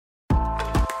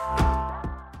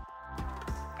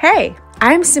Hey,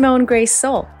 I'm Simone Grace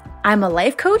Soul. I'm a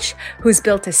life coach who's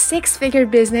built a six-figure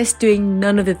business doing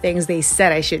none of the things they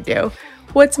said I should do.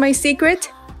 What's my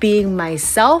secret? Being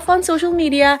myself on social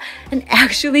media and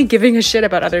actually giving a shit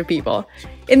about other people.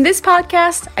 In this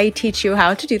podcast, I teach you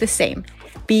how to do the same.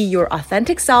 Be your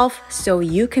authentic self so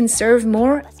you can serve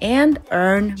more and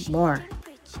earn more.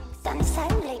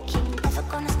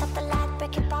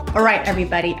 All right,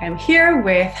 everybody, I'm here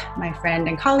with my friend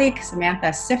and colleague, Samantha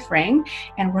Sifring,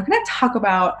 and we're going to talk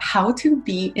about how to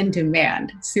be in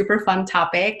demand. Super fun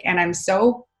topic, and I'm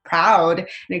so proud and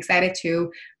excited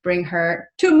to bring her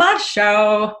to my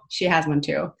show. She has one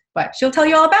too, but she'll tell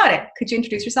you all about it. Could you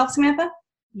introduce yourself, Samantha?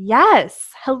 Yes.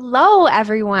 Hello,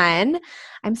 everyone.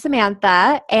 I'm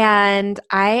Samantha, and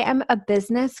I am a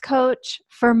business coach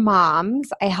for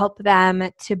moms. I help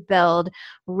them to build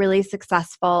really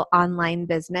successful online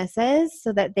businesses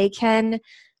so that they can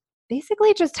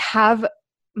basically just have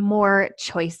more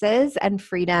choices and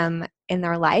freedom in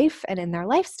their life and in their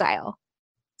lifestyle.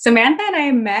 Samantha and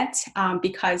I met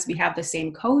because we have the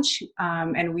same coach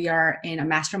and we are in a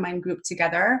mastermind group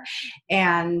together,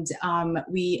 and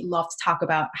we love to talk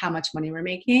about how much money we're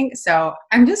making. So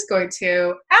I'm just going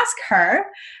to ask her.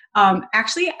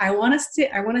 Actually, I want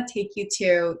to take you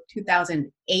to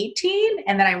 2018,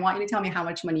 and then I want you to tell me how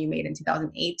much money you made in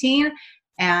 2018.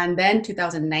 And then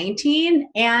 2019,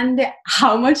 and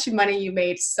how much money you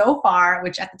made so far,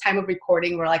 which at the time of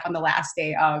recording, we're like on the last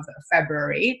day of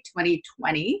February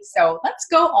 2020. So let's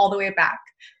go all the way back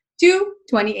to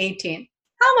 2018.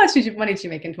 How much money did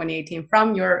you make in 2018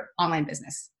 from your online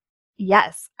business?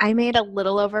 Yes, I made a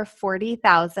little over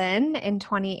 $40,000 in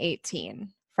 2018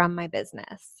 from my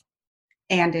business.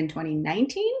 And in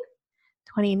 2019?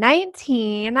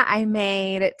 2019, I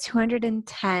made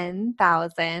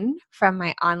 $210,000 from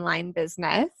my online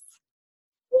business.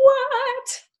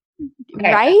 What?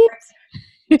 Okay. Right?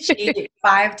 She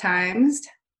 5 times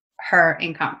her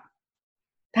income.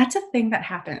 That's a thing that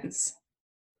happens,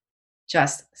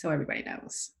 just so everybody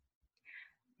knows.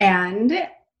 And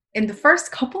in the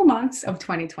first couple months of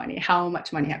 2020, how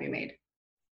much money have you made?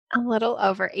 A little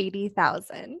over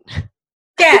 $80,000.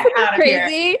 Get out of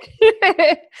crazy.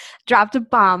 Here. Dropped a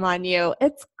bomb on you.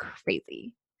 It's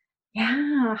crazy.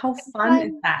 Yeah. How fun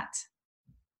is that?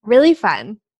 Really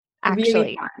fun, actually.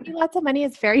 Really fun. Lots of money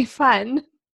is very fun.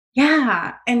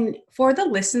 Yeah. And for the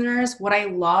listeners, what I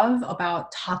love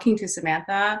about talking to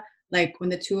Samantha, like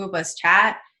when the two of us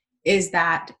chat, is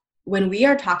that when we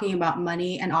are talking about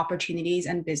money and opportunities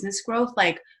and business growth,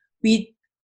 like we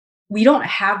don't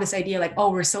have this idea like,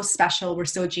 oh, we're so special, we're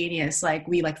so genius, like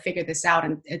we like figured this out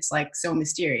and it's like so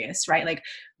mysterious, right? Like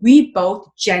we both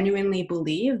genuinely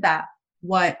believe that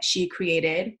what she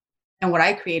created and what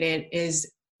I created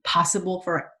is possible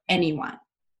for anyone.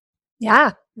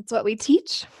 Yeah, that's what we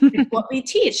teach. It's what we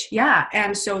teach. Yeah.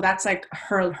 And so that's like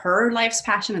her life's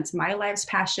passion. It's my life's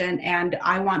passion. And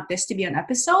I want this to be an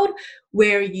episode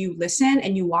where you listen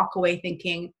and you walk away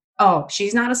thinking, oh,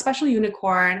 she's not a special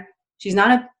unicorn. She's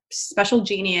not a special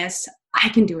genius. I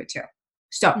can do it too.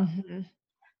 So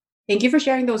Thank you for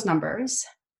sharing those numbers.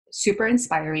 Super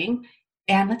inspiring.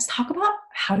 And let's talk about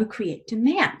how to create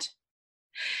demand.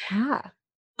 Yeah.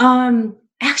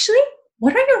 Actually,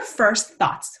 what are your first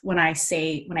thoughts when I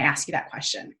ask you that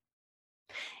question?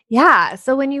 Yeah.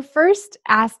 So when you first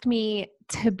asked me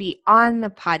to be on the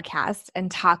podcast and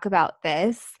talk about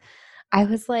this, I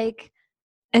was like,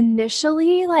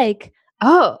 initially like,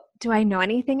 oh, do I know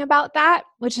anything about that?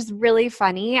 Which is really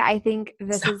funny. I think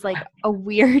this is like a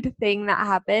weird thing that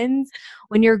happens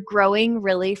when you're growing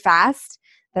really fast,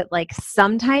 that like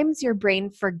sometimes your brain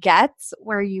forgets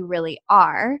where you really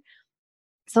are.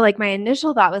 So like my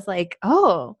initial thought was like,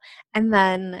 oh, and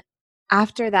then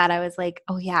after that, I was like,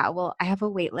 oh yeah, well, I have a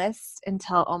wait list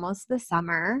until almost the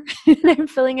summer and I'm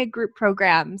filling a group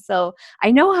program. So I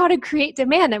know how to create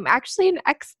demand. I'm actually an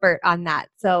expert on that.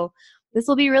 So this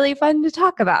will be really fun to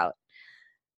talk about.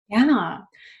 Yeah,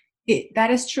 that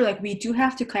is true. Like we do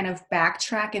have to kind of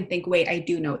backtrack and think, wait, I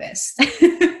do know this.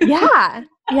 Yeah.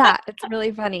 Yeah. It's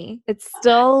really funny. It's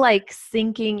still like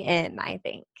sinking in, I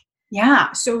think.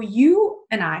 Yeah. So you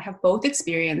and I have both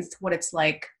experienced what it's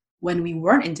like when we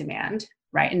weren't in demand,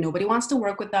 right? And nobody wants to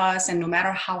work with us. And no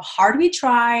matter how hard we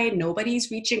try,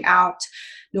 nobody's reaching out,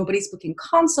 nobody's booking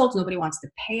consults, nobody wants to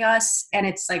pay us. And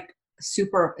it's like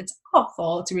it's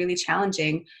awful. It's really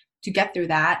challenging to get through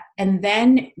that. And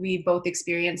then we both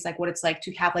experienced like what it's like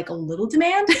to have like a little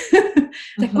demand.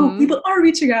 Like, oh, people are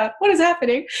reaching out. What is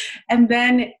happening? And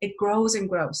then it grows and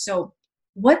grows. So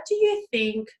what do you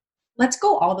think? Let's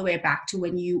go all the way back to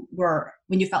when you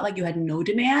felt like you had no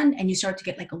demand and you started to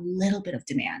get like a little bit of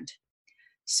demand.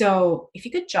 So if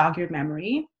you could jog your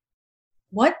memory,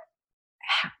 what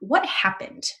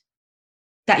happened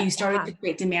that you started Yeah. to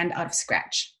create demand out of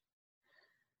scratch?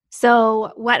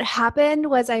 So what happened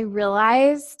was I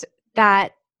realized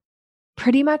that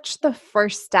pretty much the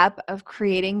first step of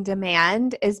creating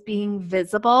demand is being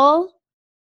visible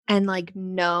and like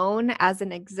known as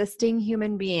an existing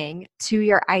human being to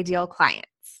your ideal clients.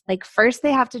 Like first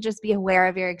they have to just be aware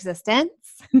of your existence.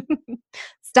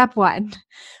 Step 1.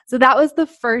 So that was the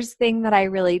first thing that I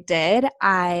really did.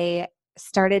 I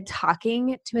started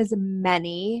talking to as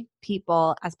many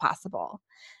people as possible.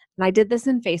 And I did this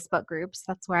in Facebook groups.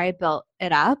 That's where I built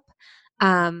it up.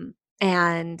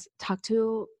 And talked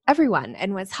to everyone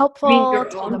and was I mean, helpful, your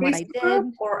told own them what I Facebook did.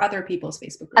 group or other people's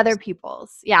Facebook Other groups?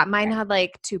 people's. Yeah, mine had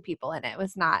like 2 people in it. It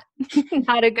was not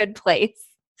not a good place.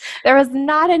 There was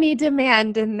not any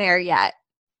demand in there yet.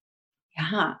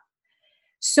 Yeah.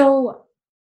 So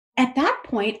at that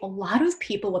point, a lot of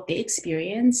people, what they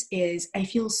experience is, I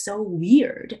feel so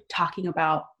weird talking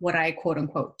about what I quote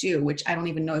unquote do, which I don't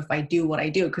even know if I do what I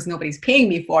do because nobody's paying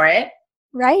me for it.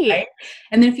 Right. Right.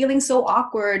 And then feeling so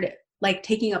awkward, like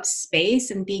taking up space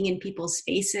and being in people's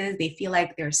spaces. They feel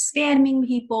like they're spamming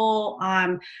people.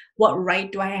 What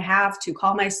right do I have to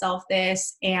call myself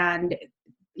this? And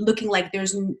looking like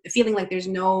feeling like there's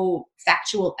no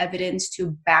factual evidence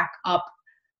to back up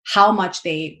how much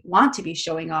they want to be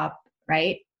showing up,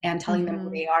 right? And telling them who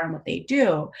Mhm. they are and what they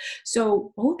do.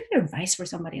 So, what would be your advice for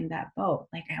somebody in that boat?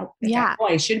 Like, I Yeah. know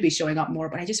I should be showing up more,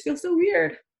 but I just feel so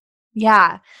weird.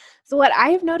 Yeah. So what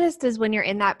I've noticed is when you're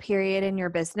in that period in your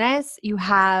business, you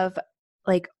have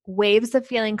like waves of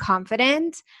feeling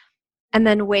confident and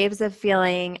then waves of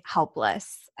feeling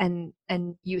helpless and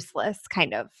useless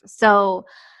kind of. So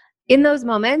in those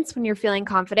moments when you're feeling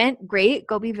confident, great,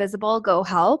 go be visible, go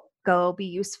help, go be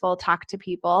useful, talk to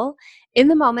people. In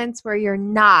the moments where you're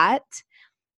not,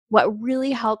 what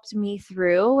really helped me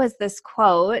through was this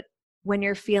quote, when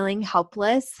you're feeling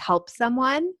helpless, help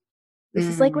someone. This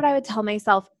is like Mm. what I would tell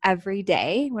myself every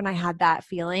day when I had that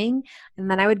feeling. And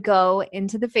then I would go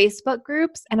into the Facebook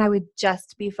groups and I would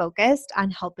just be focused on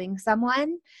helping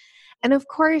someone. And of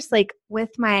course, like with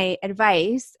my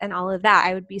advice and all of that,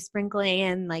 I would be sprinkling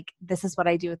in like, this is what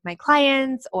I do with my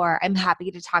clients, or I'm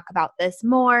happy to talk about this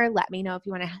more. Let me know if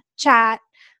you want to chat.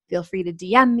 Feel free to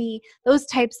DM me, those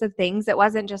types of things. It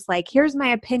wasn't just like, here's my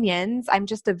opinions. I'm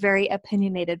just a very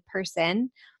opinionated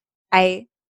person. I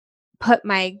put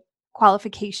my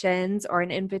qualifications or an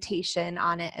invitation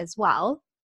on it as well.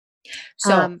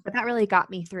 So, But that really got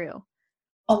me through.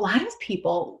 a lot of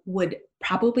people would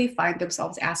probably find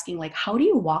themselves asking, like, how do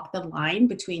you walk the line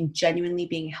between genuinely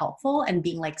being helpful and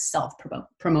being like self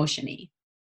promotion-y?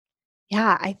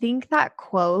 Yeah, I think that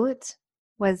quote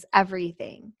was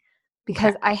everything Okay.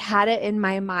 because I had it in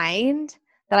my mind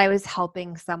that I was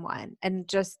helping someone. And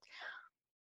just,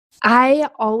 I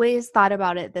always thought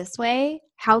about it this way: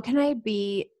 how can I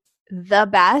be the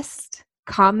best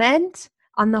comment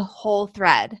on the whole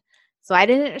thread? So I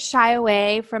didn't shy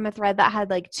away from a thread that had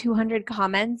like 200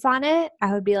 comments on it.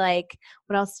 I would be like,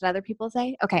 what else did other people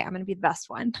say? Okay, I'm going to be the best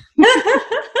one.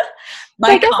 So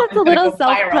I My guess that's a comment's gonna little go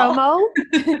self viral.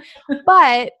 promo,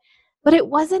 but it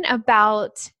wasn't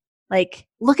about like,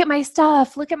 look at my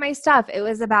stuff, look at my stuff. It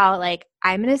was about like,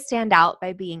 I'm going to stand out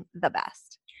by being the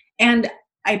best. And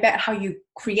I bet how you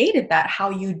created that, how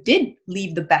you did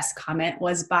leave the best comment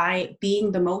was by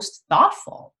being the most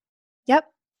thoughtful. Yep,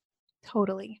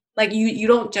 totally. Like you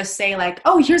don't just say like,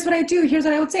 oh, here's what I do, here's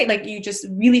what I would say. Like you just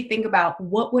really think about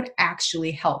what would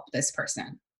actually help this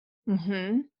person.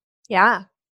 Mhm. Yeah.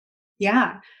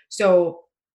 Yeah. So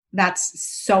that's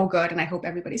so good. And I hope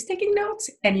everybody's taking notes.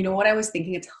 And you know what I was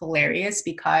thinking? It's hilarious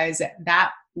because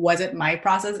that wasn't my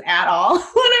process at all when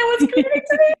I was creating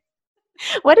today.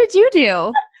 What did you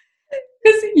do?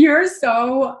 Because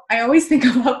I always think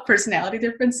about personality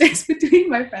differences between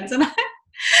my friends and I.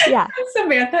 Yeah.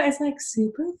 Samantha is like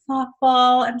super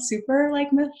thoughtful and super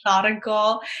like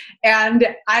methodical. And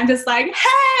I'm just like,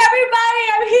 hey, everybody,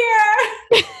 I'm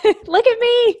here. Look at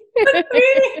me.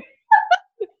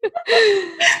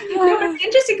 No, but it's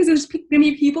interesting because there's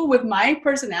many people with my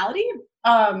personality.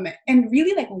 And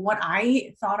really like what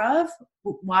I thought of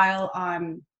while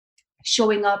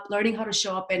showing up, learning how to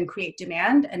show up and create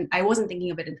demand. And I wasn't thinking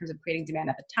of it in terms of creating demand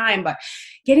at the time, but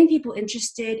getting people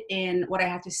interested in what I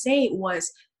had to say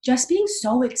was just being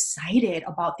so excited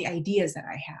about the ideas that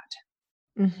I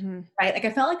had, Mhm. right? Like I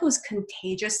felt like it was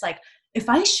contagious. Like if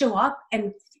I show up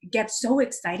and get so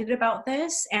excited about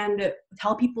this and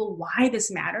tell people why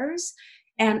this matters,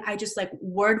 and I just like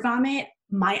word vomit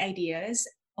my ideas,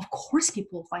 of course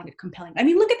people will find it compelling. I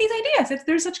mean, look at these ideas.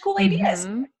 They're such cool ideas,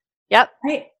 Mhm. Yep.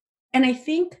 right? And I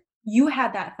think you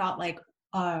had that thought like,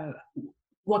 uh,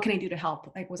 what can I do to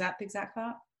help? Like, was that the exact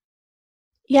thought?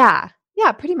 Yeah.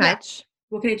 Yeah, pretty Yeah. much.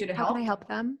 What can I do to How can help? I help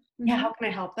them? Yeah, Mhm. how can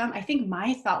I help them? I think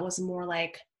my thought was more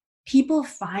like people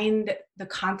find the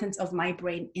contents of my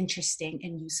brain interesting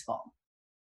and useful,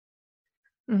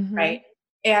 right? Mhm.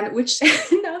 And which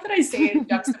now that I say it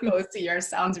juxtaposed to yours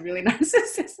sounds really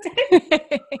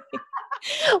narcissistic.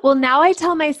 Well, now I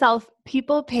tell myself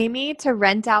people pay me to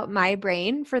rent out my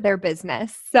brain for their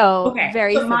business. So, Okay,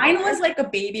 very so mine was similar. like a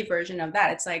baby version of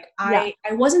that. It's like Yeah.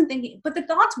 I wasn't thinking, but the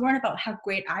thoughts weren't about how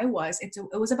great I was. It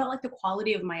was about like the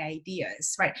quality of my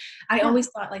ideas, right? I Yeah. always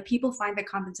thought like people find the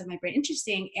contents of my brain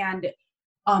interesting, and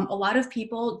a lot of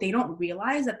people they don't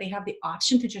realize that they have the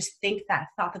option to just think that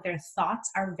thought that their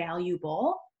thoughts are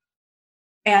valuable,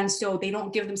 and so they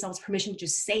don't give themselves permission to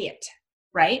just say it,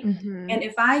 right? And Mhm.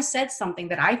 if I said something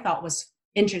that I thought was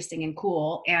interesting and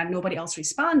cool and nobody else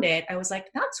responded, I was like,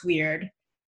 that's weird.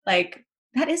 Like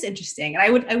that is interesting. And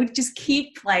I would just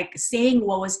keep like saying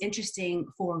what was interesting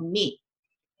for me.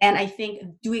 And I think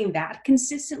doing that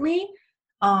consistently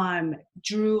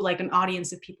drew like an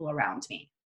audience of people around me.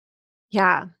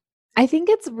 Yeah. I think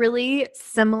it's really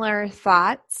similar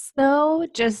thoughts though,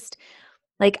 just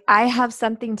like I have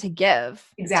something to give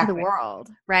to the Exactly. world,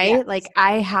 Yes. right? Like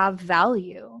I have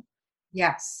value.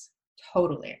 Yes.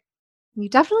 Totally. You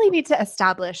definitely need to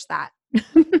establish that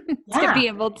to Yeah. be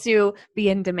able to be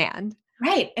in demand.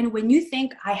 Right. And when you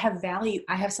think I have value,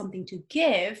 I have something to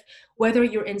give, whether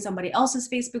you're in somebody else's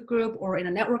Facebook group or in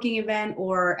a networking event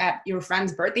or at your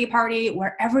friend's birthday party,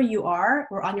 wherever you are,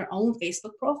 or on your own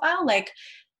Facebook profile, like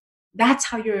that's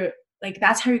how you're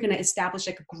that's how you're going to establish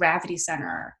like a gravity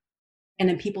center. And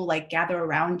then people like gather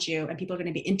around you and people are going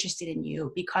to be interested in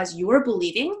you because you're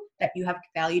believing that you have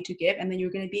value to give. And then you're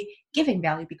going to be giving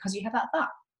value because you have that thought.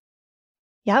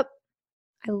 Yep.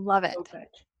 I love So it. good.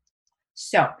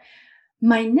 So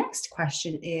my next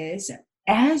question is,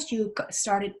 as you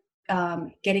started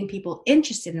getting people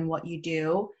interested in what you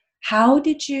do, how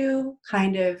did you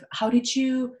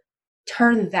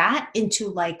turn that into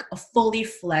like a fully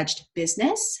fledged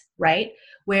business, right?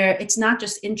 Where it's not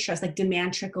just interest, like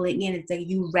demand trickling in. It's like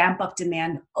you ramp up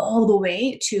demand all the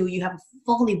way to you have a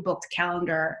fully booked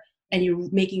calendar and you're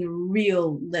making a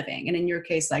real living. And in your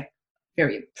case, like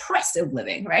very impressive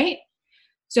living, right?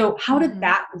 So how did Mhm.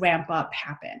 that ramp up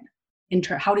happen?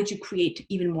 How did you create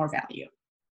even more value?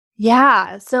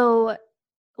 Yeah. So,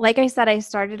 like I said, I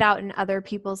started out in other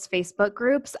people's Facebook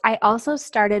groups. I also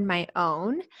started my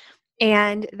own,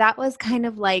 and that was kind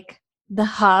of like the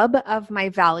hub of my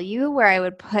value where I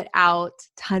would put out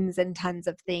tons and tons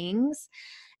of things.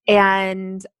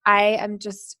 And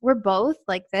we're both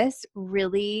like this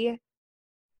really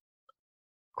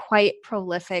quite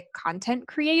prolific content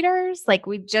creators. Like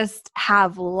we just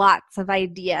have lots of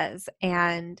ideas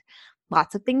and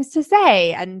lots of things to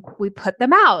say and we put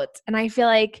them out. And I feel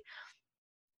like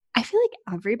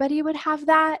everybody would have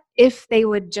that if they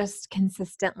would just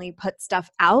consistently put stuff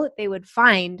out. They would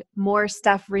find more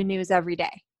stuff renews every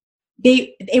day.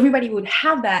 Everybody would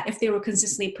have that if they were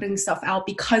consistently putting stuff out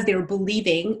because they were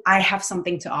believing I have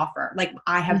something to offer, like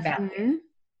I have value, Mhm.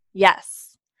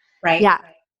 Yes. right? Yeah.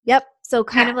 Yep. So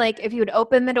kind Yeah. of like if you would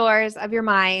open the doors of your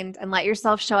mind and let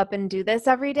yourself show up and do this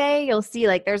every day, you'll see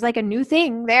like there's like a new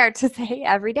thing there to say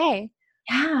every day.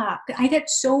 Yeah, I get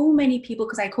so many people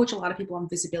because I coach a lot of people on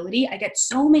visibility. I get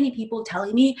so many people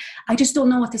telling me I just don't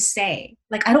know what to say.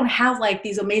 Like I don't have like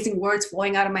these amazing words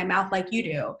flowing out of my mouth like you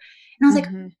do. And I was like,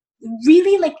 Mhm.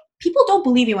 really? Like people don't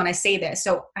believe me when I say this.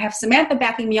 So I have Samantha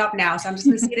backing me up now. So I'm just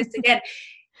going to say this again.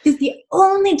 Is the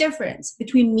only difference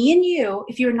between me and you,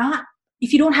 if you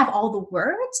don't have all the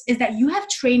words, is that you have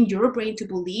trained your brain to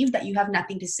believe that you have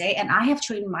nothing to say, and I have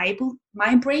trained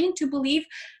my brain to believe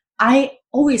I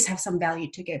always have some value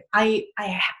to give. I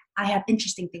have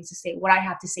interesting things to say. What I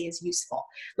have to say is useful.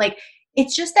 Like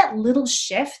it's just that little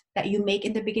shift that you make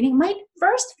in the beginning might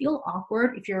first feel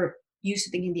awkward if you're used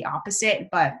to thinking the opposite,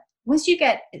 but once you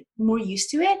get more used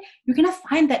to it, you're gonna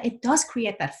find that it does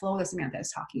create that flow that Samantha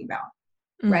is talking about,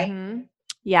 right? Mhm.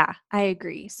 Yeah, I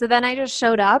agree. So then I just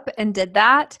showed up and did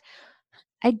that.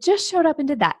 I just showed up and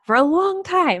did that for a long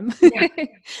time. Yeah.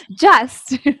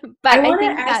 Just, I but I want to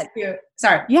think ask that you,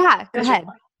 sorry. yeah, go ahead.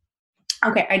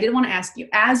 Okay, I did want to ask you,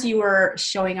 as you were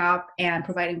showing up and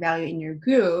providing value in your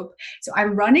group, so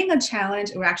I'm running a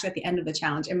challenge, we're actually at the end of the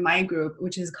challenge in my group,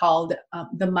 which is called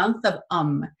the month of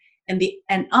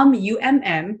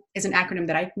UMM is an acronym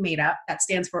that I made up that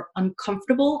stands for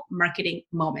uncomfortable marketing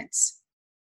moments,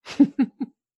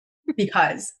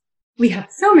 because we have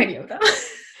so many of them.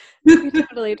 We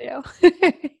totally do.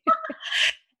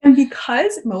 And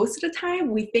because most of the time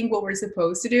we think what we're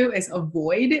supposed to do is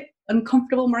avoid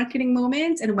uncomfortable marketing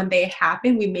moments. And when they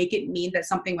happen, we make it mean that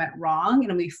something went wrong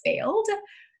and we failed.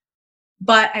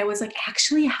 But I was like,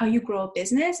 actually, how you grow a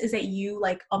business is that you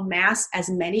like amass as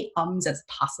many ums as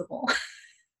possible.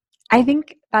 I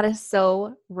think that is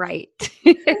so right.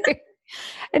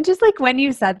 And just like when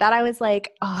you said that, I was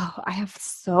like, oh, I have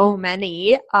so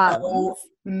many. So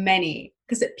many.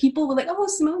 Because people were like, oh,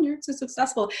 Simone, you're so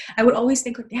successful. I would always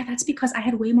think like, yeah, that's because I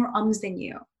had way more ums than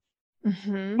you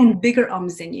and bigger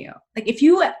ums than you. Like if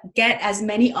you get as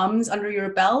many ums under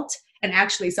your belt, and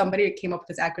actually somebody came up with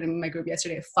this acronym in my group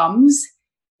yesterday, FUMS,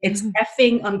 it's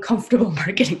effing uncomfortable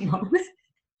marketing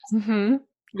moment.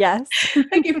 Yes.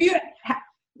 Like if you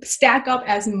stack up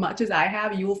as much as I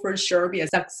have, you will for sure be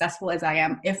as successful as I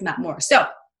am, if not more. So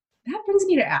that brings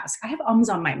me to ask, I have ums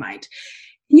on my mind.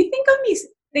 Can you think of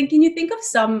can you think of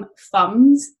some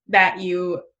FUMs that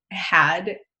you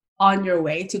had on your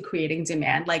way to creating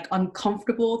demand, like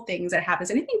uncomfortable things that happen?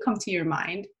 Does anything come to your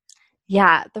mind?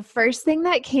 Yeah. The first thing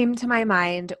that came to my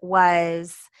mind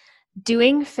was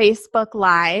doing Facebook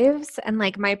Lives and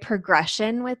like my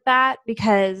progression with that,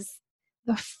 because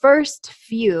the first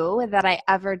few that I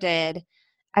ever did,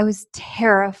 I was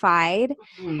terrified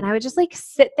and I would just like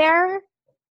sit there.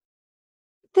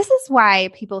 This is why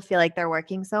people feel like they're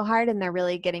working so hard and they're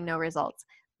really getting no results,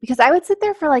 because I would sit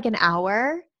there for like an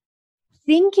hour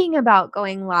thinking about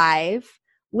going live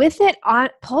with it on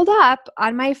pulled up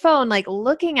on my phone, like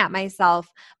looking at myself,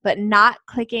 but not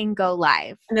clicking go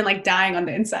live. And then like dying on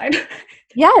the inside.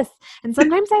 Yes. And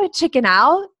sometimes I would chicken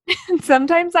out and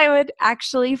sometimes I would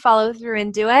actually follow through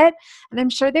and do it. And I'm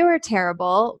sure they were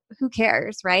terrible. Who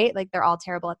cares, right? Like they're all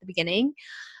terrible at the beginning.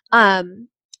 And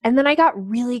then I got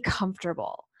really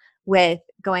comfortable with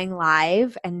going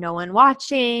live and no one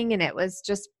watching. And it was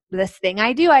just this thing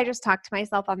I do. I just talk to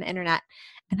myself on the internet.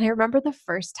 And I remember the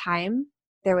first time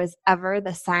there was ever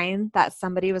the sign that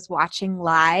somebody was watching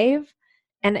live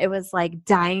and it was like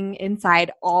dying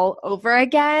inside all over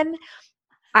again.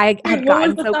 I had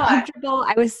gotten so comfortable.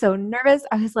 I was so nervous.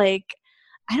 I was like,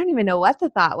 I don't even know what the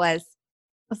thought was.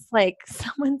 It's like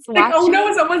someone's watching. Like, oh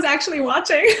no, someone's actually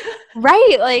watching.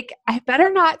 Right. Like I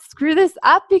better not screw this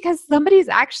up because somebody's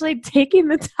actually taking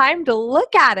the time to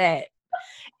look at it.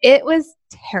 It was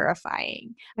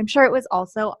terrifying. I'm sure it was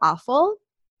also awful.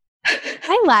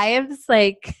 My lives,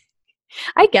 like,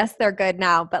 I guess they're good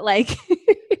now, but like,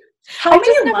 I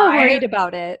just never worried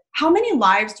about it. How many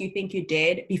lives do you think you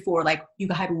did before like you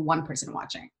had one person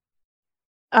watching?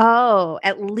 Oh,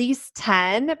 at least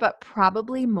 10, but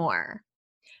probably more.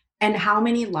 And how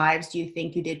many lives do you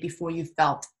think you did before you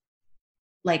felt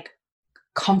like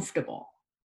comfortable?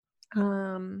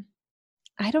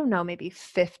 I don't know, maybe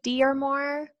 50 or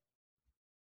more.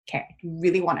 Okay. You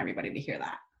really want everybody to hear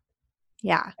that.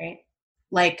 Yeah. Right.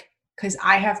 Like, because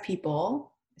I have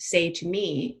people say to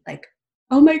me, like,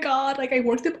 oh my God, like I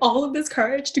worked up all of this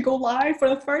courage to go live for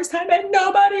the first time and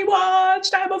nobody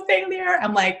watched. I'm a failure.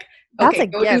 I'm like, okay,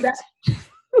 go gift. Do that.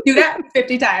 Do that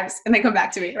 50 times and then come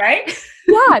back to me, right?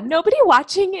 Yeah, nobody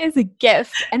watching is a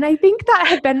gift. And I think that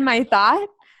had been my thought.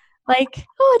 Like,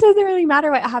 oh, it doesn't really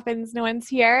matter what happens. No one's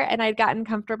here. And I'd gotten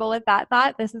comfortable with that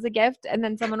thought. This is a gift. And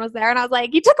then someone was there and I was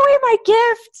like, you took away my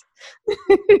gift.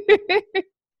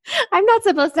 I'm not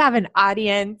supposed to have an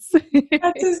audience.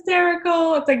 That's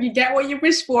hysterical. It's like you get what you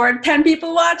wish for. 10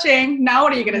 people watching. Now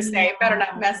what are you going to say? Better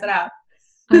not mess it up.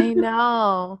 I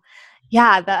know.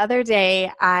 Yeah, the other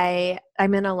day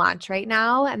I'm in a launch right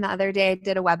now, and the other day I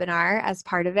did a webinar as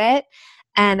part of it,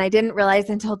 and I didn't realize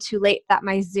until too late that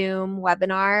my Zoom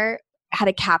webinar had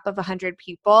a cap of 100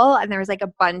 people, and there was like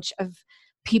a bunch of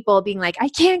people being like, I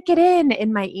can't get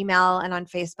in my email and on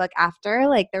Facebook after.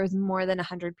 Like there was more than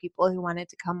 100 people who wanted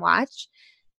to come watch.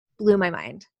 Blew my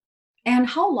mind. And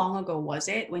how long ago was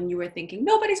it when you were thinking,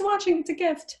 nobody's watching, it's a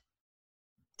gift?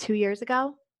 2 years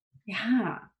ago.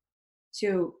 Yeah.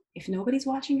 So if nobody's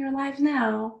watching your live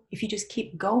now, if you just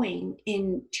keep going,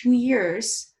 in 2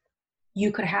 years,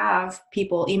 you could have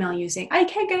people email you saying, I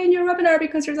can't get in your webinar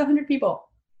because there's 100 people.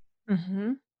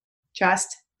 Mm-hmm.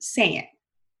 Just saying it.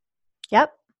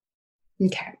 Yep.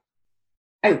 Okay.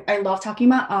 I love talking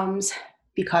about ums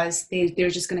because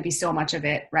there's just going to be so much of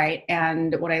it, right?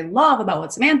 And what I love about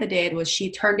what Samantha did was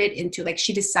she turned it into like,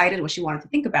 she decided what she wanted to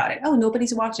think about it. Oh,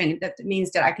 nobody's watching. That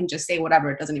means that I can just say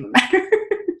whatever. It doesn't even matter.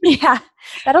 Yeah.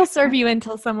 That'll serve you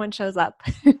until someone shows up.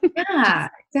 Yeah,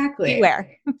 exactly. Beware.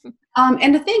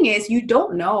 And the thing is, you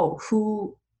don't know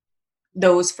who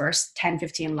those first 10,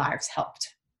 15 lives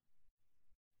helped.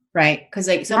 Right? Because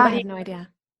like somebody, I have no idea.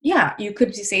 Yeah, you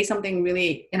could say something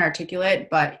really inarticulate,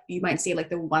 but you might say like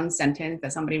the one sentence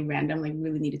that somebody random like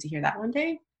really needed to hear that one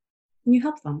day. and you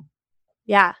help them.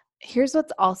 Yeah. Here's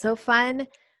what's also fun.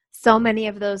 So many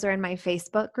of those are in my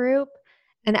Facebook group.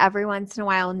 And every once in a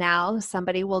while now,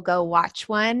 somebody will go watch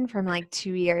one from like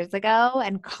 2 years ago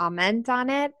and comment on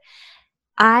it.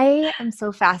 I am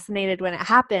so fascinated when it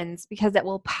happens because it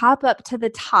will pop up to the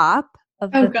top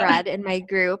of Oh the God. thread in my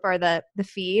group or the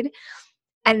feed.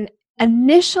 And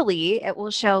initially, it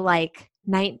will show like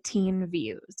 19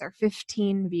 views or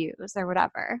 15 views or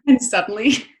whatever. And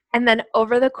suddenly, And then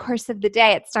over the course of the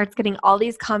day, it starts getting all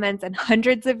these comments and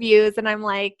hundreds of views. And I'm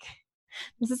like,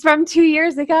 this is from 2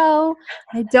 years ago.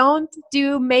 I don't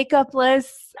do makeupless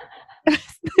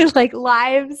like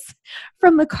lives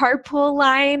from the carpool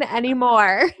line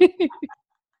anymore.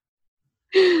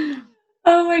 oh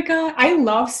my God. I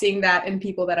love seeing that in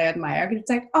people that I admire. 'Cause it's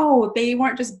like, oh, they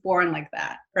weren't just born like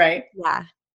that, right? Yeah,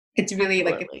 It's really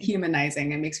like it's absolutely.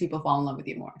 humanizing and makes people fall in love with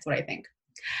you more. That's what I think.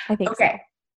 I think Okay. so.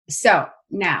 So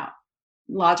now,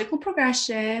 logical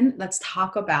progression. Let's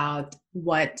talk about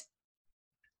what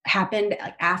happened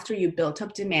like after you built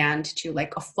up demand to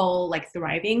like a full, like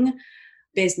thriving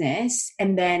business,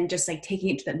 and then just like taking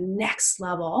it to the next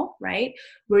level, right?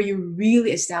 Where you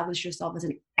really establish yourself as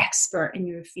an expert in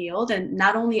your field. And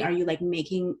not only are you like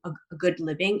making a good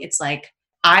living, it's like,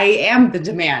 I am the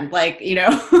demand, like,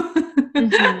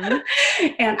 Hmm.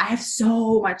 and I have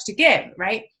so much to give,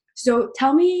 right? So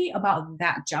tell me about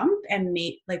that jump and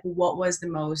like what was the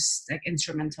most like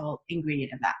instrumental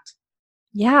ingredient in that?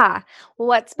 Yeah. Well,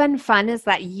 what's been fun is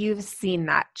that you've seen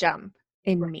that jump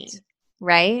in Right. me,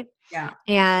 right? Yeah.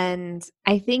 And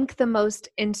I think the most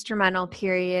instrumental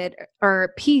period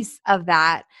or piece of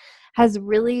that has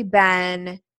really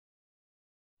been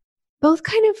both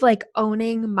kind of like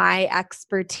owning my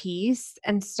expertise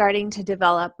and starting to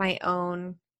develop my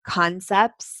own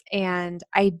concepts and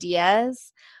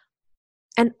ideas,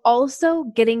 and also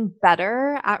getting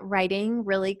better at writing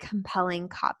really compelling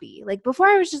copy. Like before,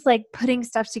 I was just like putting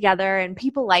stuff together and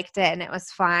people liked it and it was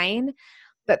fine.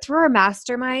 But through our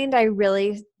mastermind, I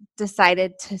really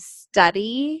decided to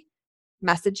study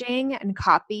messaging and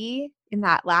copy in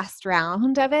that last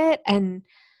round of it. And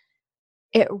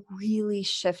it really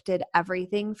shifted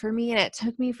everything for me. And it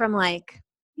took me from like,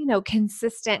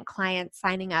 consistent clients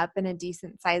signing up in a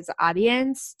decent sized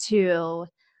audience to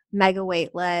mega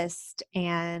wait list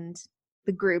and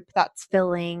the group that's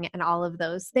filling and all of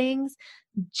those things,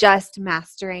 just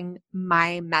mastering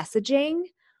my messaging,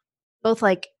 both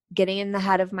like getting in the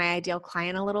head of my ideal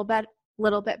client a little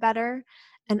bit better,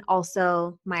 and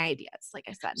also my ideas, like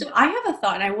I said. So I have a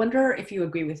thought, and I wonder if you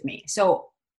agree with me. So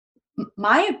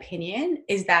my opinion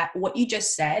is that what you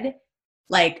just said,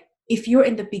 like if you're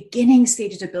in the beginning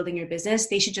stages of building your business,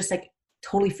 they should just like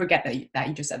totally forget that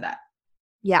you just said that.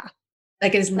 Yeah,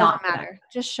 Like it is not doesn't for them. matter.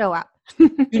 Just show up.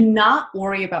 Do not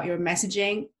worry about your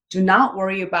messaging. Do not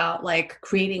worry about like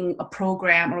creating a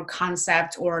program or a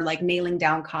concept or like nailing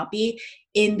down copy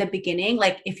in the beginning.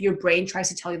 Like if your brain tries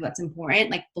to tell you that's important,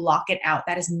 like block it out.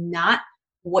 That is not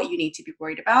what you need to be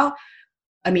worried about.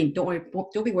 I mean, don't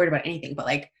be worried about anything, but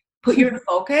like put your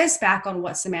focus back on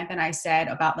what Samantha and I said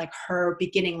about like her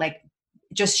beginning, like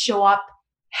just show up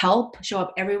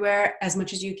everywhere as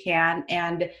much as you can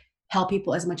and help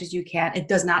people as much as you can. It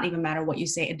does not even matter what you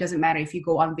say. It doesn't matter if you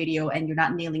go on video and you're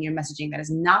not nailing your messaging. That is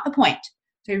not the point.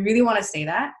 So I really want to say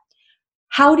that.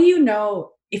 How do you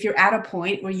know if you're at a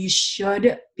point where you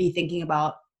should be thinking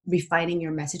about refining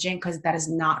your messaging? Because that is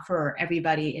not for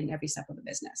everybody in every step of the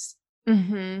business.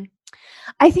 Hmm.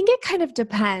 I think it kind of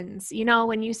depends.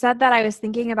 When you said that, I was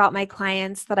thinking about my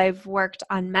clients that I've worked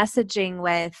on messaging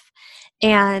with,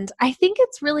 and I think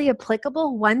it's really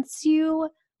applicable once you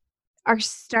are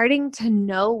starting to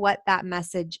know what that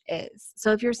message is.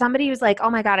 So if you're somebody who's like,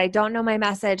 oh my God, I don't know my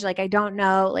message, like I don't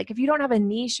know, like if you don't have a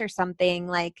niche or something,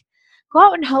 like go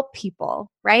out and help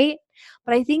people, right?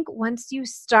 But I think once you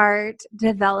start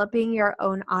developing your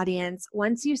own audience,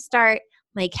 once you start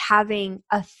like having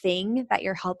a thing that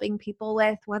you're helping people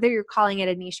with, whether you're calling it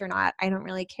a niche or not, I don't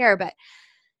really care. But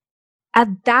at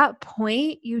that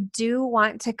point, you do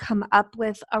want to come up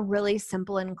with a really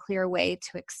simple and clear way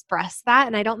to express that.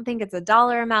 And I don't think it's a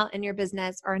dollar amount in your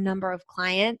business or a number of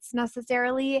clients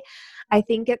necessarily. I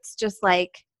think it's just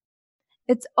like,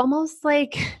 it's almost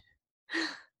like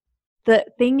the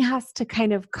thing has to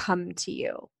kind of come to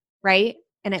you, right?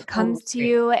 And it comes to Totally.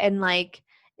 you in like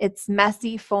its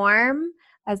messy form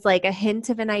as like a hint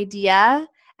of an idea.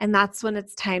 And that's when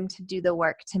it's time to do the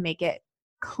work to make it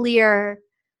clear,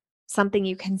 something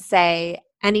you can say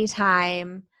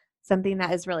anytime, something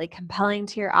that is really compelling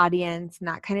to your audience and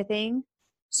that kind of thing.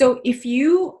 So if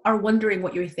you are wondering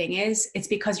what your thing is, it's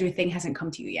because your thing hasn't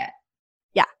come to you yet.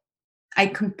 Yeah. I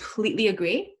completely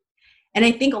agree. And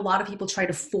I think a lot of people try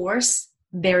to force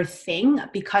their thing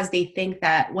because they think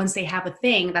that once they have a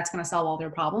thing, that's going to solve all their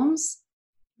problems.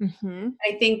 Mm-hmm.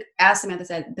 I think, as Samantha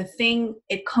said, the thing,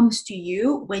 it comes to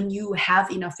you when you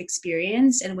have enough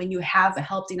experience and when you have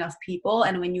helped enough people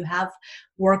and when you have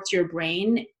worked your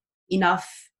brain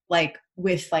enough, like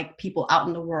with like people out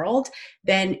in the world,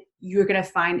 then you're going to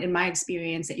find, in my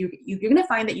experience, that you're going to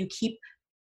find that you keep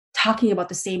talking about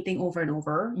the same thing over and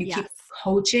over. You keep Yes.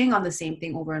 coaching on the same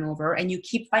thing over and over, and you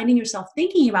keep finding yourself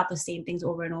thinking about the same things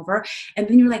over and over. And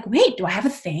then you're like, wait, do I have a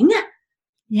thing?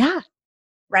 Yeah.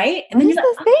 Right? And What then is you're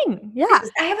this like, thing? Yeah.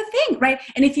 I have a thing, right?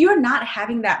 And if you're not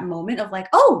having that moment of like,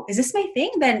 oh, is this my thing?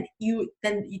 Then you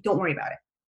don't worry about it.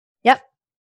 Yep.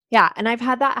 Yeah. And I've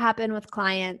had that happen with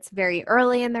clients very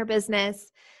early in their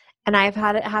business. And I've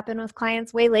had it happen with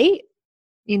clients way late,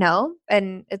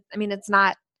 and it's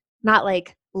not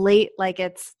like late, like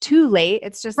it's too late.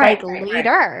 It's just Right, like right, right.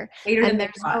 later. Later than And they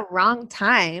there's thought. no wrong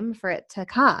time for it to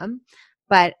come.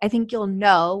 But I think you'll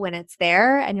know when it's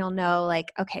there and you'll know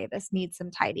like, okay, this needs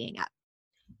some tidying up.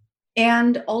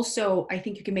 And also, I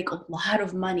think you can make a lot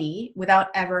of money without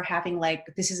ever having like,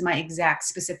 this is my exact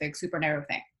specific super narrow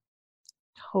thing.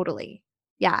 Totally.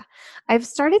 Yeah. I've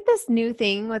started this new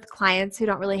thing with clients who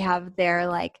don't really have their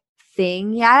like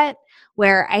thing yet,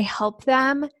 where I help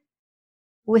them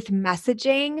with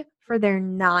messaging for their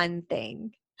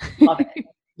non-thing. Love it.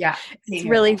 Yeah. It's Same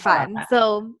here. really I love fun. that.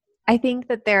 So I think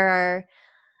that there are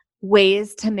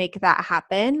ways to make that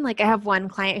happen. Like I have one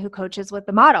client who coaches with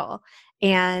the model,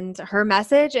 and her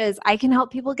message is, I can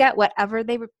help people get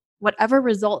whatever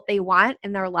result they want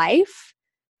in their life.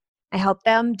 I help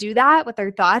them do that with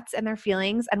their thoughts and their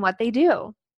feelings and what they do.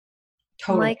 I'm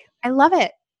Totally. like, I love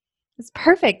it. It's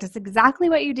perfect. It's exactly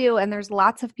what you do. And there's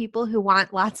lots of people who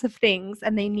want lots of things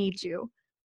and they need you.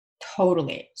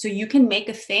 Totally. So you can make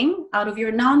a thing out of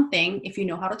your non-thing if you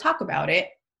know how to talk about it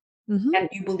Mm-hmm. and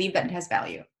you believe that it has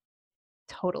value.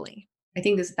 Totally. I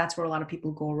think that's where a lot of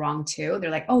people go wrong too.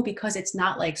 They're like, oh, because it's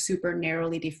not like super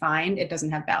narrowly defined, it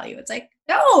doesn't have value. It's like,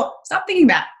 no, stop thinking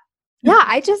that. Yeah,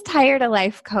 I just hired a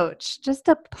life coach, just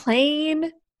a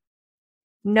plain,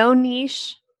 no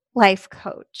niche life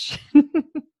coach.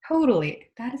 Totally.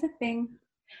 That is a thing.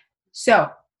 So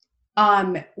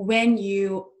when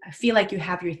you feel like you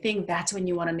have your thing, that's when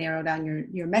you want to narrow down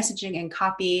your messaging and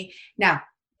copy. Now,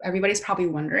 everybody's probably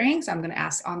wondering, so I'm going to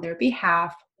ask on their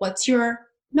behalf, what's your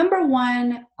number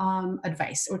one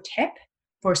advice or tip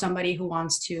for somebody who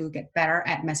wants to get better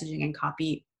at messaging and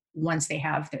copy once they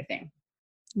have their thing?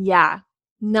 Yeah.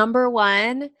 Number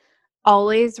one,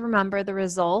 always remember the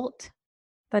result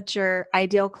that your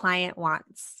ideal client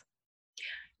wants.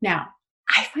 Now,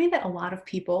 I find that a lot of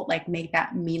people like make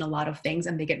that mean a lot of things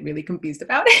and they get really confused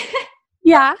about it.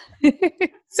 Yeah.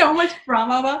 So much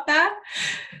drama about that.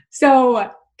 So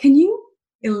can you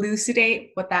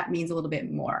elucidate what that means a little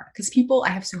bit more? Because I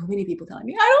have so many people telling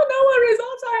me, I don't know what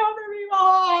results I have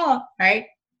for people, right?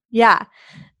 Yeah.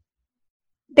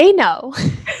 They know.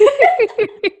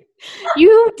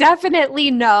 You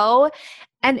definitely know.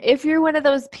 And if you're one of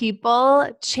those people,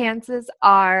 chances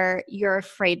are you're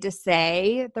afraid to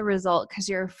say the result because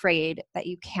you're afraid that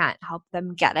you can't help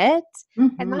them get it.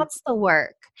 And that's the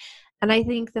work. And I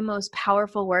think the most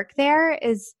powerful work there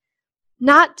is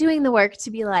not doing the work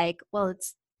to be like, well,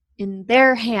 it's in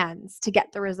their hands to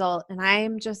get the result. And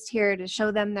I'm just here to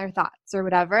show them their thoughts or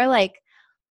whatever. Like,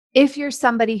 if you're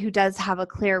somebody who does have a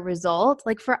clear result,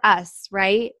 like for us,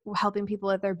 right, helping people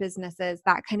with their businesses,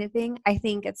 that kind of thing, I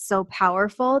think it's so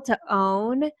powerful to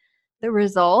own the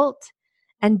result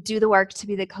and do the work to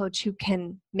be the coach who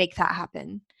can make that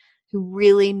happen, who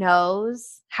really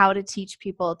knows how to teach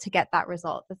people to get that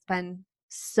result. That's been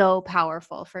so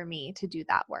powerful for me to do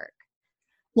that work.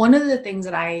 One of the things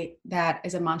that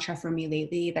is a mantra for me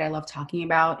lately that I love talking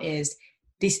about is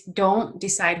don't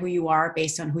decide who you are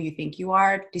based on who you think you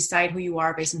are. Decide who you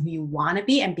are based on who you want to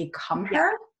be and become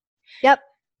her. Yep.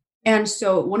 And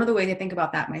so one of the ways I think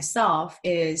about that myself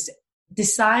is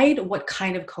decide what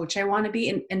kind of coach I want to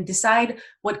be and decide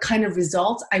what kind of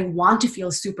results I want to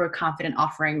feel super confident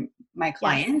offering my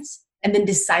clients. And then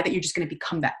decide that you're just going to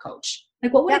become that coach.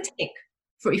 Like, what would it take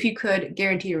if you could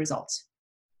guarantee your results?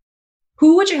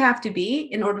 Who would you have to be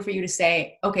in order for you to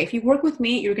say, okay, if you work with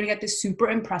me, you're going to get this super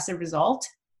impressive result.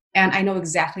 And I know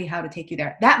exactly how to take you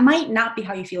there. That might not be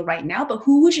how you feel right now, but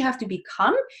who would you have to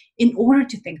become in order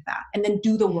to think that? And then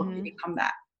do the work to become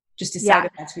that. Just decide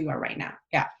if that's who you are right now.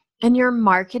 Yeah. And your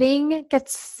marketing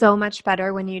gets so much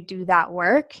better when you do that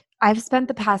work. I've spent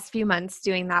the past few months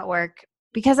doing that work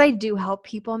because I do help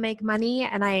people make money.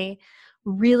 And I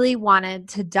really wanted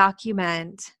to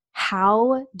document,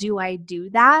 how do I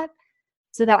do that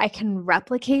so that I can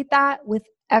replicate that with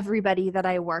everybody that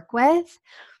I work with.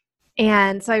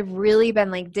 And so I've really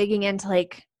been like digging into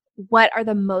like, what are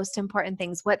the most important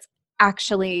things? What's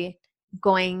actually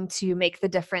going to make the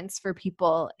difference for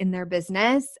people in their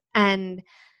business, and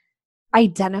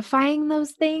identifying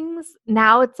those things.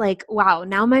 Now it's like, wow,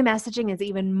 now my messaging is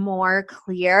even more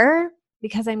clear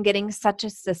because I'm getting such a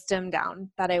system down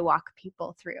that I walk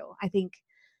people through. I think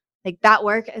like that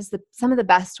work is some of the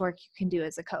best work you can do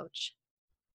as a coach.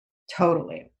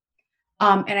 Totally.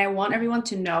 And I want everyone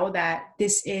to know that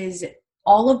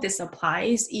all of this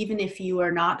applies even if you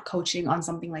are not coaching on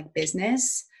something like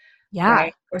business, Yeah.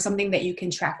 right? Or something that you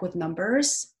can track with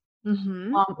numbers.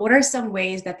 Mm-hmm. What are some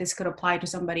ways that this could apply to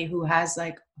somebody who has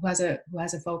a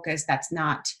focus that's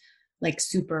not like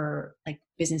super like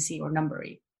businessy or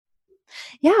numbery?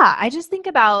 Yeah, I just think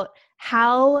about,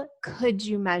 how could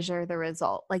you measure the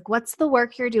result? Like, what's the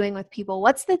work you're doing with people?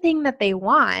 What's the thing that they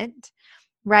want,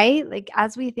 right? Like,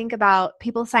 as we think about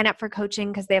people sign up for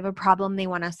coaching because they have a problem they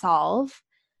want to solve.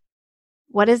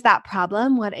 What is that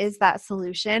problem? What is that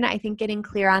solution? I think getting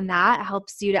clear on that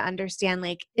helps you to understand,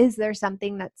 like, is there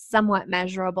something that's somewhat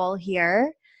measurable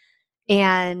here?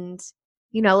 And,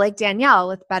 like Danielle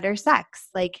with Better Sex,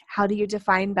 like, how do you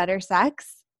define better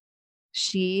sex?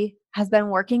 She has been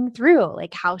working through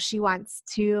like how she wants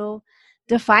to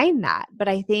define that. But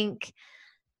I think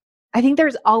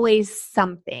there's always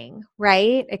something,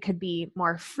 right? It could be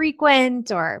more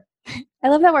frequent, or I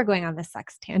love that we're going on this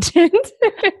sex tangent.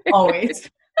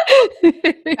 Always.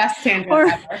 Best tangent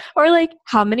ever. Or like,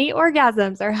 how many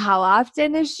orgasms, or how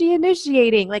often is she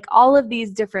initiating? Like all of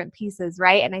these different pieces,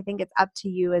 right? And I think it's up to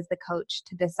you as the coach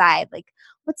to decide, like,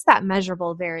 what's that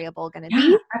measurable variable going to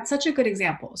be? That's such a good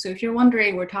example. So if you're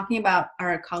wondering, we're talking about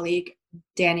our colleague,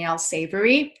 Danielle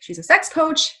Savory. She's a sex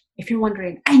coach. If you're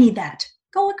wondering, I need that,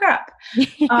 go look her up.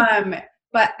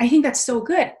 But I think that's so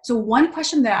good. So one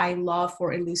question that I love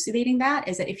for elucidating that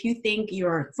is that if you think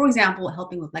you're, for example,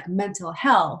 helping with like mental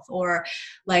health or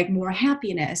like more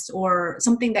happiness or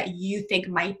something that you think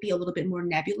might be a little bit more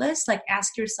nebulous, like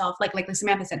ask yourself, like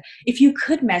Samantha said, if you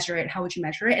could measure it, how would you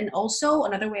measure it? And also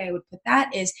another way I would put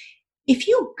that is, if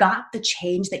you got the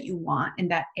change that you want in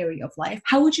that area of life,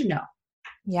 how would you know?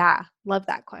 Yeah, love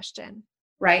that question.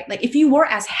 Right? Like if you were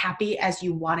as happy as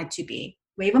you wanted to be,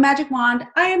 wave a magic wand,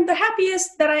 I am the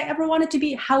happiest that I ever wanted to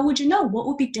be. How would you know? What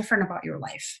would be different about your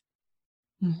life?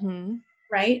 Mm-hmm.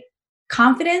 Right?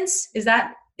 Confidence, is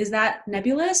that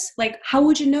nebulous? Like, how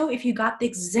would you know if you got the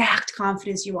exact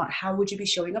confidence you want? How would you be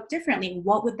showing up differently?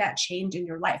 What would that change in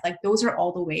your life? Like, those are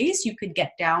all the ways you could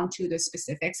get down to the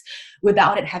specifics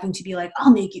without it having to be like,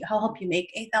 I'll help you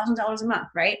make $8,000 a month,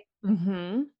 right?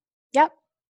 Mm-hmm. Yep.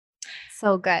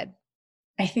 So good.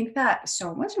 I think that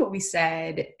so much of what we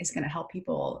said is going to help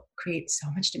people create so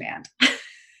much demand.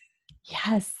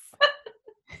 Yes.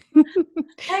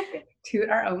 Like, toot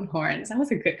our own horns. That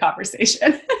was a good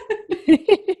conversation.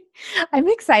 I'm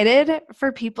excited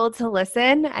for people to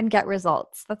listen and get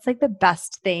results. That's like the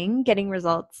best thing, getting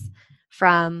results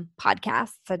from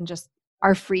podcasts and just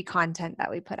our free content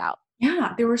that we put out.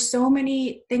 Yeah, there were so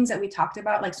many things that we talked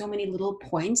about, like so many little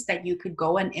points that you could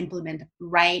go and implement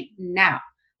right now.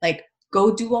 Like,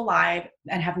 go do a live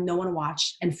and have no one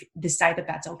watch and decide that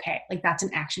that's okay. Like, that's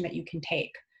an action that you can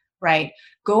take, right?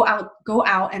 Go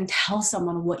out and tell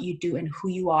someone what you do and who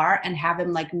you are, and have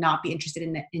them like not be interested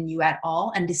in you at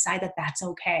all, and decide that that's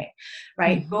okay,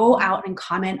 right? Mm-hmm. Go out and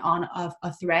comment on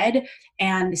a thread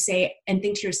and say, and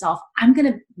think to yourself, I'm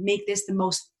going to make this the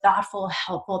most thoughtful,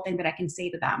 helpful thing that I can say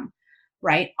to them.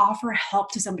 Right? Offer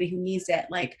help to somebody who needs it.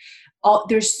 Like,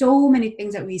 there's so many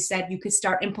things that we said you could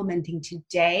start implementing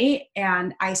today.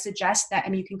 And I suggest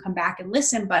that, you can come back and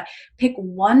listen, but pick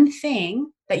one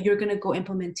thing that you're going to go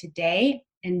implement today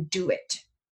and do it.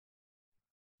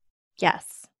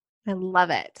 Yes, I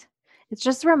love it. It's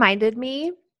just reminded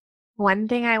me, one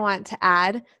thing I want to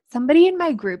add, somebody in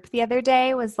my group the other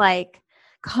day was like,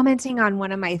 commenting on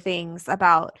one of my things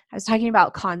about, I was talking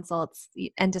about consults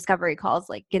and discovery calls,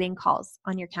 like getting calls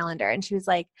on your calendar. And she was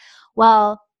like,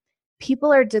 well,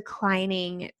 people are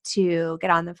declining to get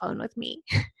on the phone with me.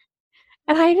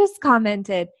 And I just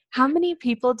commented, how many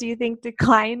people do you think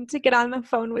decline to get on the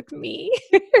phone with me?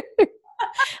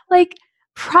 Like,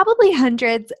 probably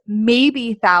hundreds,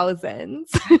 maybe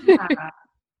thousands.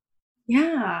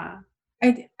 Yeah.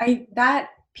 That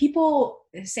people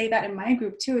say that in my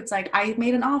group too. It's like, I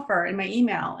made an offer in my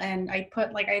email and I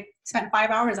spent 5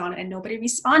 hours on it and nobody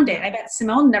responded. I bet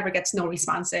Simone never gets no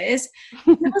responses.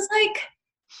 I was like,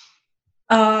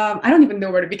 I don't even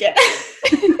know where to begin.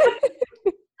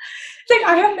 Like,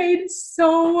 I have made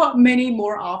so many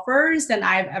more offers than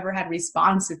I've ever had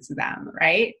responses to them,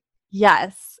 right?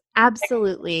 Yes,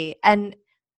 absolutely. And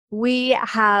we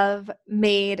have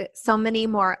made so many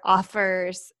more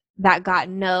offers that got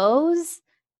no's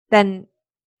than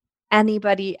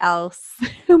anybody else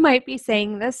who might be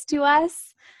saying this to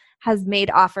us has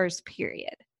made offers,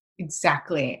 period.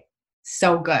 Exactly.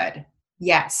 So good.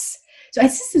 Yes. So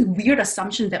it's just this weird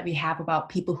assumption that we have about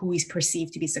people who we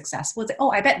perceive to be successful. It's like,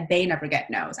 oh, I bet they never get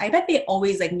no's. I bet they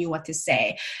always like knew what to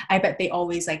say. I bet they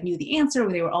always like knew the answer,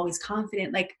 or they were always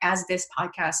confident. Like, as this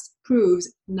podcast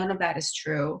proves, none of that is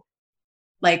true.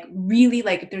 Like, really,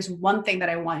 like, if there's one thing that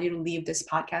I want you to leave this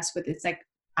podcast with, it's like,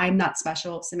 I'm not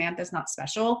special. Samantha's not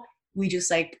special. We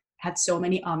just like had so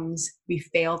many ums. We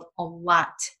failed a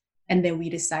lot. And then we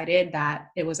decided that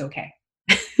it was okay.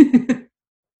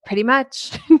 Pretty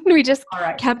much. We just All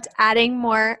right. kept adding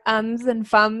more ums and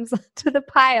fums to the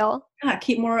pile. Yeah,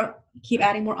 keep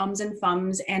adding more ums and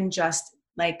fums, and just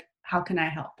like, how can I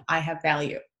help? I have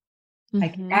value. I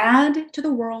can add to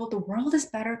the world. The world is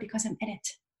better because I'm in it.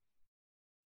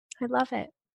 I love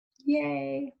it.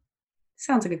 Yay.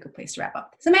 Sounds like a good place to wrap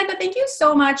up. Samantha, thank you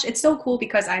so much. It's so cool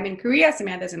because I'm in Korea.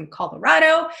 Samantha's in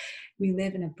Colorado. We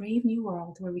live in a brave new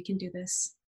world where we can do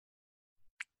this.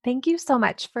 Thank you so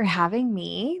much for having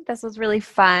me. This was really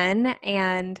fun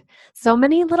and so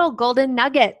many little golden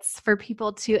nuggets for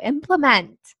people to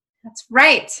implement. That's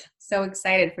right. So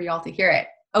excited for y'all to hear it.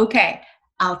 Okay.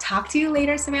 I'll talk to you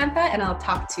later, Samantha, and I'll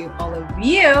talk to all of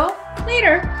you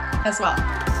later as well.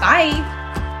 Bye.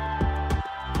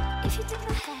 If you take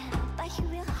the